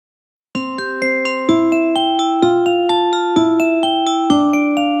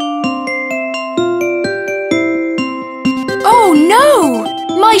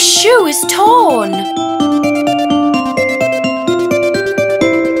shoe is torn.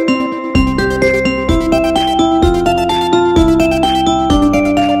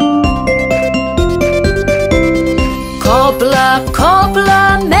 Cobbler,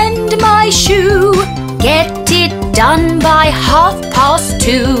 cobbler, mend my shoe. Get it done by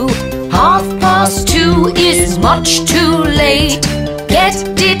 2:30. 2:30 is much too late. Get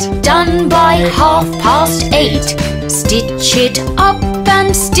it done by 8:30. Stitch it up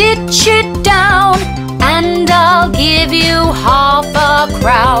and stitch it down, and I'll give you 1/2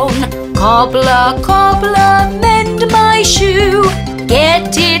 crown. Cobbler, cobbler, mend my shoe.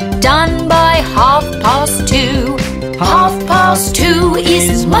 Get it done by 2:30. 2:30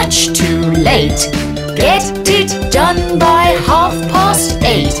 is much too late. Get it done by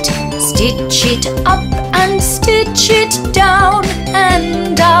 8:30. Stitch it up and stitch it down,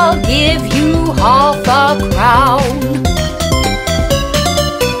 and I'll give you 1/2 crown.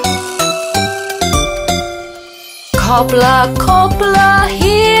 Cobbler, cobbler,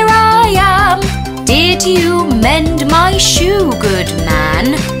 here I am. Did you mend my shoe, good man?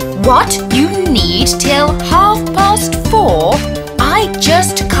 What, you need till 4:30? I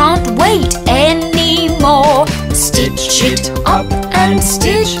just can't wait anymore. Stitch it up and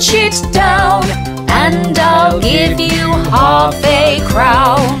stitch it down, and I'll give you 1/2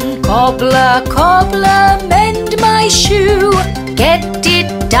 crown. Cobbler, cobbler, mend my shoe. Get it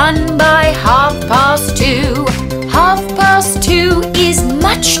done by 2:30. 2:30 is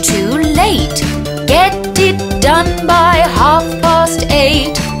much too late. Get it done by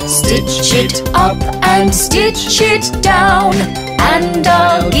 8:30. Stitch it up and stitch it down, and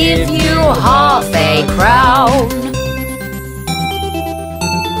I'll give you 1/2 crown.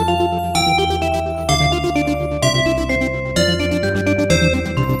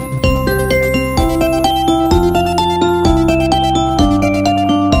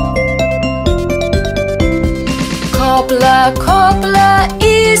 Cobbler, cobbler,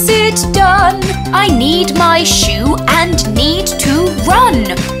 is it done? I need my shoe and need to run.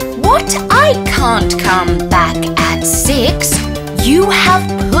 What, I can't come back at 6? You have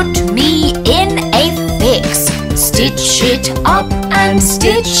put me in a fix. Stitch it up and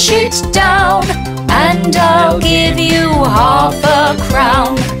stitch it down, and I'll give you 1/2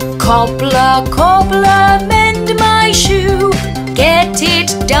 crown. Cobbler, cobbler, mend my shoe. Get it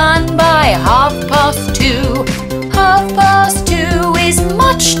done by 2:30. 2:30 is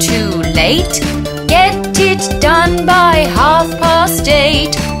much too late. Get it done by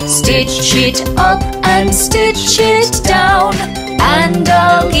 8:30. Stitch it up and stitch it down, and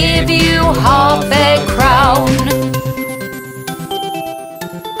I'll give you 1/2 crown.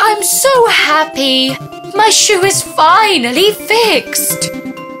 I'm so happy. My shoe is finally fixed.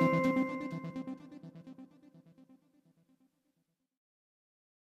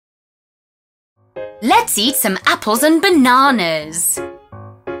 Let's eat some apples and bananas.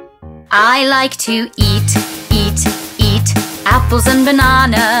 I like to eat apples and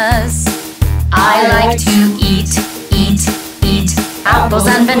bananas. I like to eat apples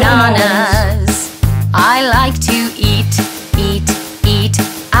and bananas. I like to eat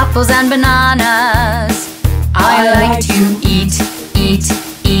apples and bananas. I like to eat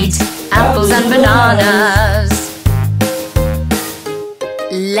apples and bananas.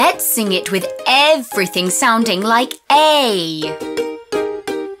 Let's sing it with everything sounding like A.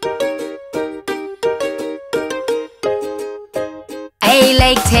 A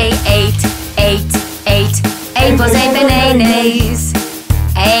like te ate apples and bananas.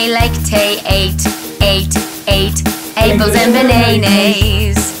 A like te ate apples and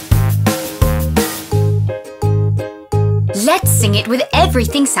bananas. Let's sing it with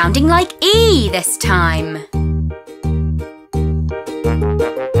everything sounding like E this time.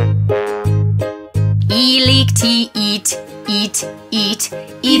 E like to eat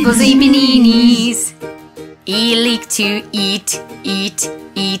apples and bananas. E like to eat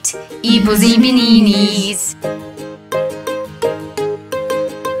apples and bananas.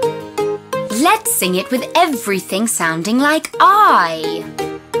 Let's sing it with everything sounding like I.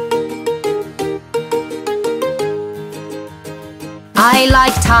 I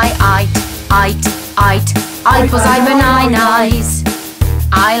like tie apples and bananas.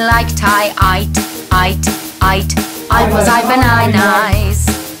 I like tie apples and bananas.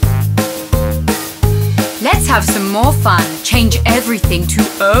 Let's have some more fun. Change everything to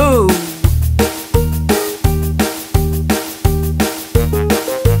O.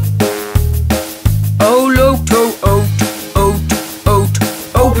 O like to oat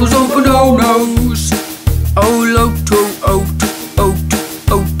apples and bananas. O like to oat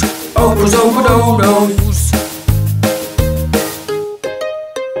apples and bananas.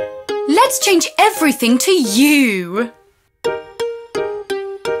 everything to you.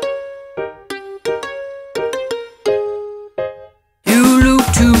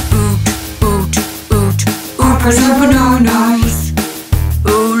 Oompa-Zoompa-Noo-Noos.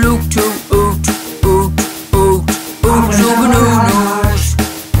 Oot-oot-oot, oot, oot, Oompa-Zoompa-Noo-Noos.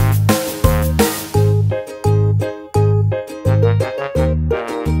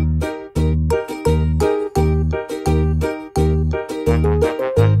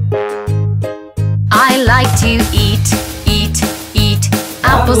 I like to eat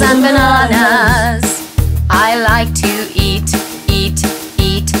apples and bananas. I like to eat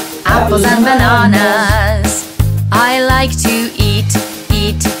apples and bananas. I like to eat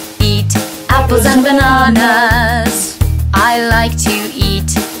apples and bananas. I like to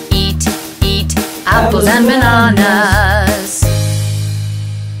eat apples and bananas.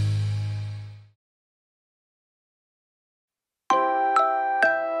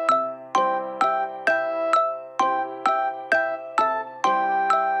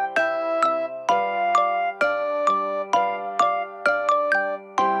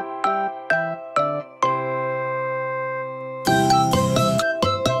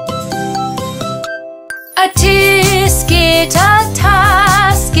 A tisket, a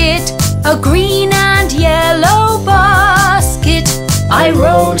tasket, a green and yellow basket. I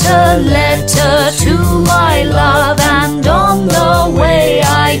wrote a letter to my love, and on the way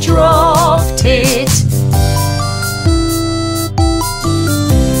I dropped it.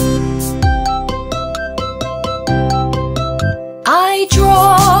 I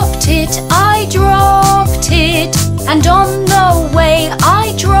dropped it, and on the way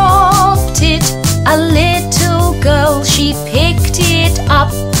I dropped it. A little girl, she picked it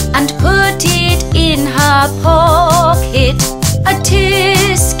up and put it in her pocket. A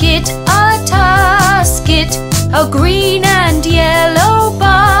tisket, a tasket, a green and yellow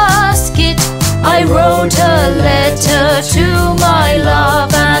basket. I wrote a letter to my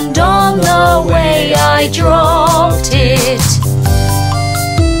love, and on the way I dropped it.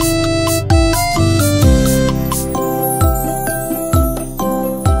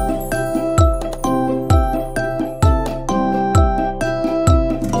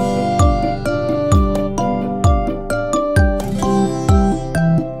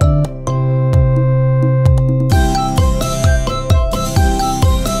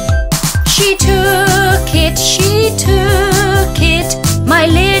 She took it, my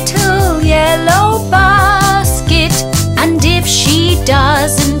little yellow basket. And if she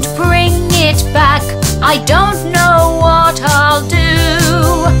doesn't bring it back, I don't know what I'll do.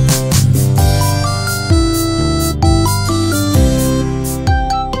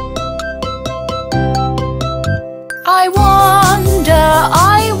 I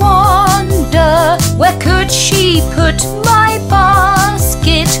wonder, where could she put my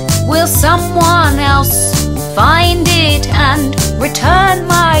basket? Will someone else find it and return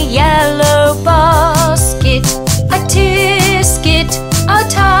my yellow basket? A tisket, a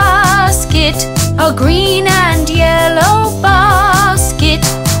tasket, a green and yellow basket.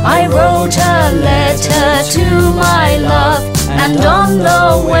 I wrote a letter to my love, and on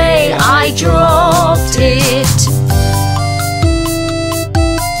the way I dropped it.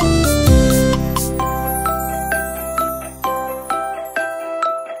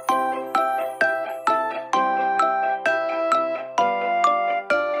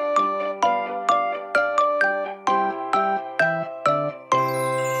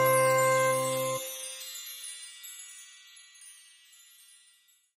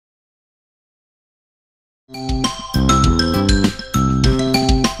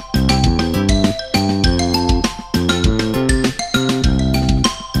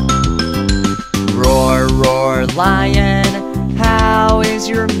 Roar, roar, lion, how is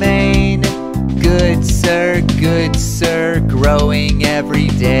your mane? Good sir, growing every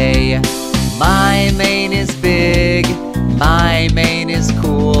day. My mane is big, my mane is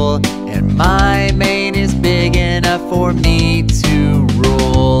cool, and my mane is big enough for me to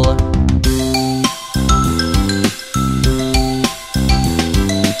rule.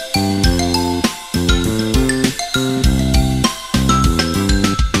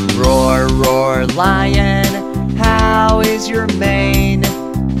 Roar, roar, lion, how is your mane?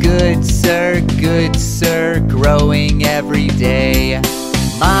 Good sir, growing every day.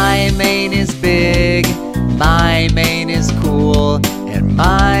 My mane is big, my mane is cool, and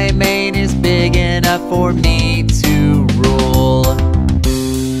my mane is big enough for me to rule.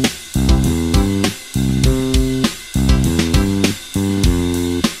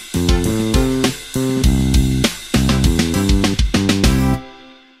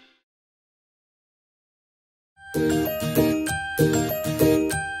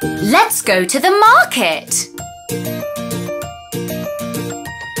 Let's Let's go to the market.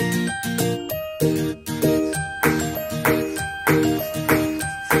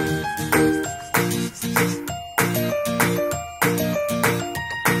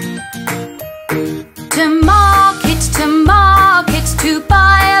 To market, to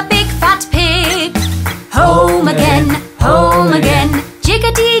buy a big fat pig. Home again,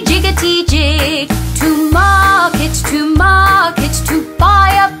 jiggity, jiggity, jig. To market, to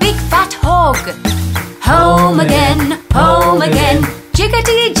buy a big fat hog. Home again,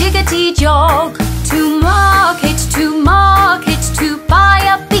 jiggity, jiggity, jog. To market, to buy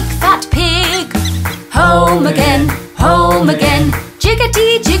a big fat pig. Home again,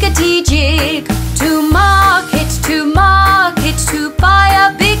 jiggity, jiggity, jig. To market, to buy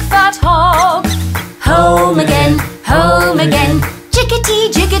a big fat hog. Home again,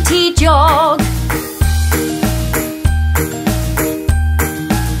 jiggity, jiggity, jog.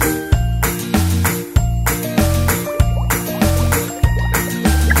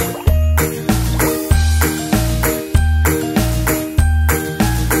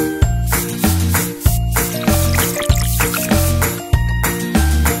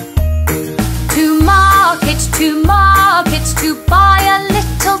 To buy a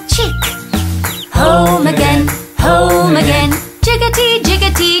little chick. Home again, jiggity,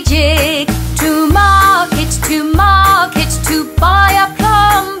 jiggity, jig. To market, to buy a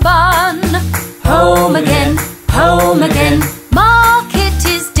plum bun. Home again, market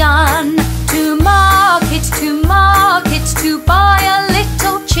is done. To market, to buy a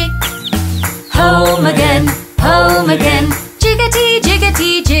little chick. Home again, jiggity,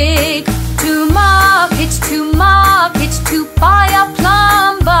 jiggity, jig. To market, to buy a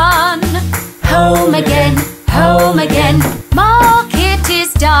plum bun. Home again, market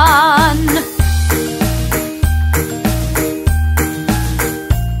is done.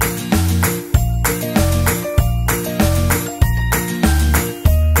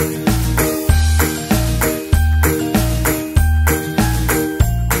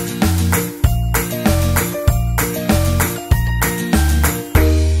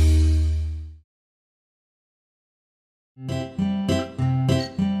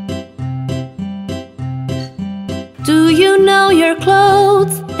 Do you know your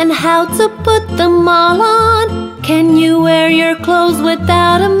clothes and how to put them all on? Can you wear your clothes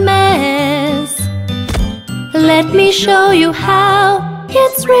without a mess? Let me show you how.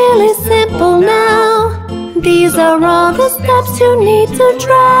 It's really simple now. These are all the steps you need to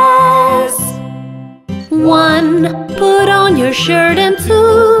dress. 1. Put on your shirt, and 2.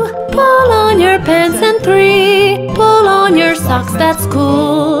 Pull on your pants, and 3. Pull on your socks, that's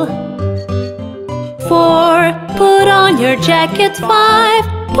cool. 4. Put on your jacket. 5.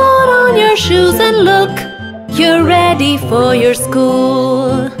 Put on your shoes and look, you're ready for your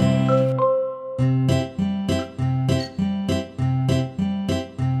school.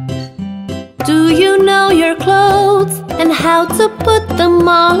 Do you know your clothes and how to put them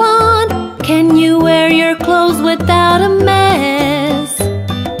all on? Can you wear your clothes without a mess?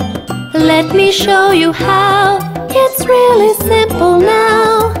 Let me show you how. It's really simple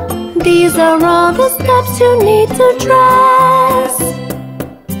now. These are all the steps you need to dress.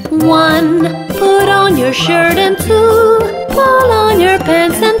 1. Put on your shirt, and 2. Pull on your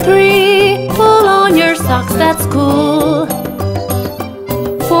pants, and 3. Pull on your socks, that's cool.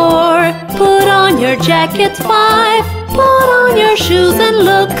 4. Put on your jacket. 5. Put on your shoes and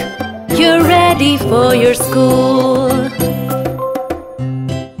look, you're ready for your school.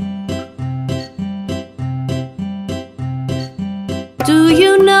 Do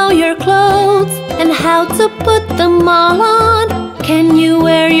you know your clothes and how to put them all on? Can you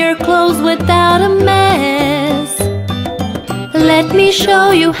wear your clothes without a mess? Let me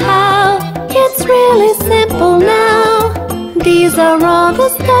show you how. It's really simple now. These are all the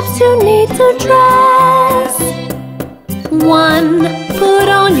steps you need to dress. 1. Put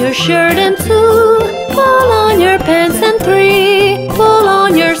on your shirt, and 2. Pull on your pants, and 3. Pull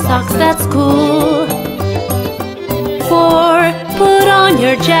on your socks, that's cool. 4. Put on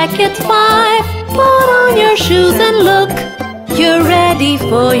your jacket. 5. Put on your shoes and look, you're ready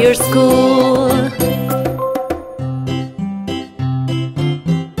for your school.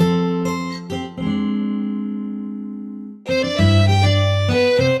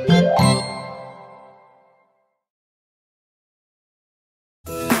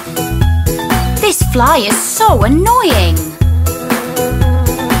 This fly is so annoying.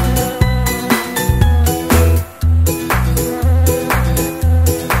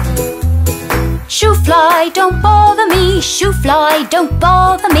 Shoo fly, don't bother me. Shoo fly, don't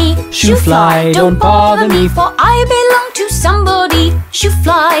bother me. Shoo fly, don't bother me, for I belong to somebody. Shoo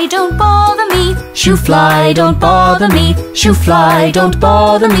fly, don't bother me. Shoo fly, don't bother me. Shoo fly, don't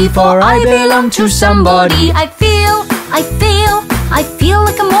bother me, for I belong to somebody. I feel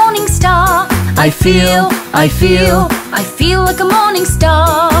like a morning star. I feel like a morning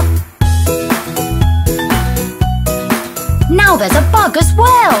star. Now there's a bug as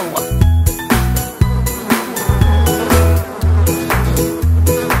well.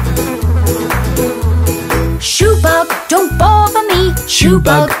 Shoe bug, don't bother me. Shoe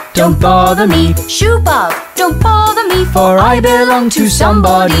bug, don't bother me, Shoe bug, don't bother me, for I belong to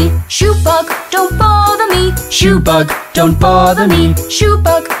somebody. Shoe bug, don't bother me. Shoe bug, don't bother me, Shoe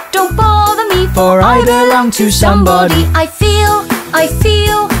bug, don't bother me, for I belong to somebody. I feel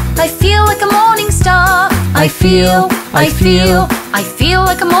like a morning star. I feel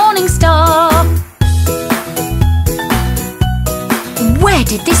like a morning star. Where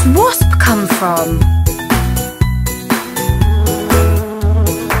did this wasp come from?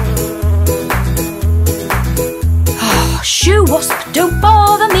 Shoe wasp, don't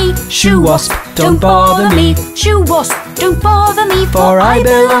bother me. Shoe wasp, don't bother me, Shoe wasp, don't bother me, for I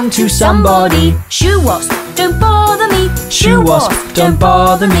belong to somebody. Shoe wasp, don't bother me. Shoe wasp, don't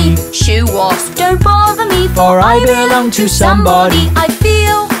bother me, Shoe wasp, don't bother me, for I belong to somebody. I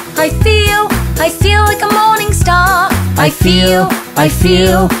feel like a morning star. I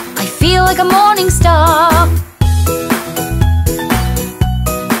feel like a morning star.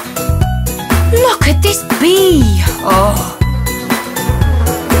 Look at this bee. Oh.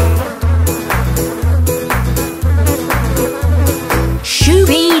 Shoo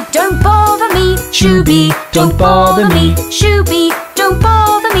bee, don't bother me. Shoo bee, don't bother me, Shoo bee, don't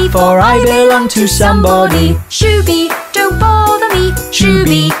bother me, for I belong to somebody. Shoo bee, don't bother me. Shoo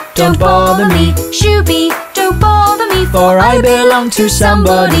bee, don't bother me, Shoo bee, don't bother me, for I belong to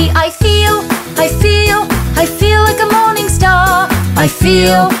somebody. I feel like a morning star. I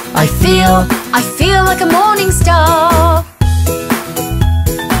feel like a morning star.